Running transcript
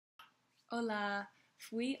Hola,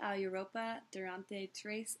 fui a Europa durante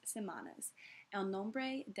 3 semanas. El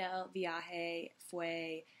nombre del viaje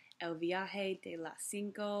fue el viaje de las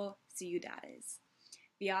 5 ciudades.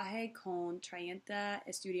 Viajé con 30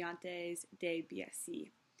 estudiantes de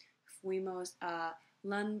BSc. Fuimos a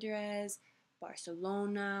Londres,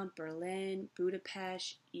 Barcelona, Berlín,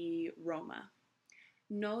 Budapest y Roma.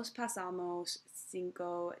 Nos pasamos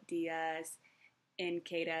 5 días en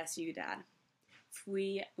cada ciudad.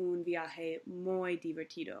 Fue un viaje muy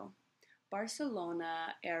divertido.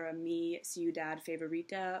 Barcelona era mi ciudad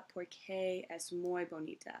favorita porque es muy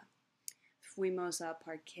bonita. Fuimos a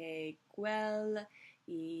Parque Güell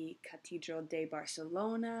y Catedral de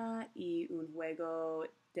Barcelona y un juego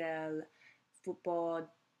del fútbol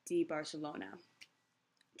de Barcelona.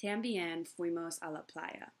 También fuimos a la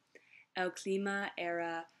playa. El clima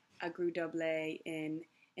era agradable en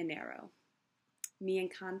enero. Me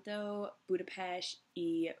encantó Budapest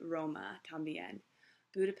y Roma también.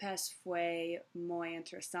 Budapest fue muy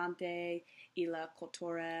interesante y la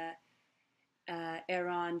cultura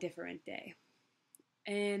eran diferente.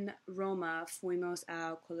 En Roma fuimos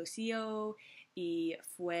al Coliseo y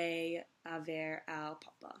fue a ver al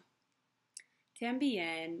Papa.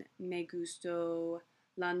 También me gustó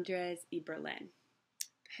Londres y Berlín,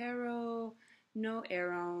 pero no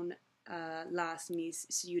eran las mis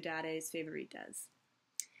ciudades favoritas.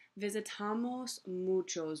 Visitamos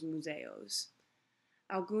muchos museos.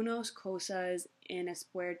 Algunas cosas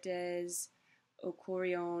inesperadas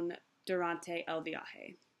ocurrieron durante el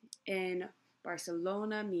viaje. En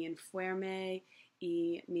Barcelona me enfermé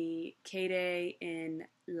y me quedé en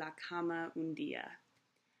la cama un día.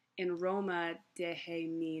 En Roma dejé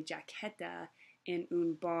mi jaqueta en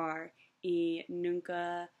un bar y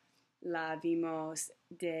nunca la vimos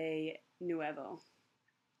de nuevo.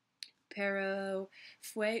 Pero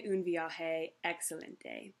fue un viaje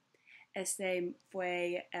excelente. Este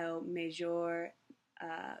fue el mejor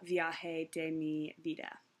viaje de mi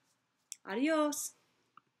vida. Adiós.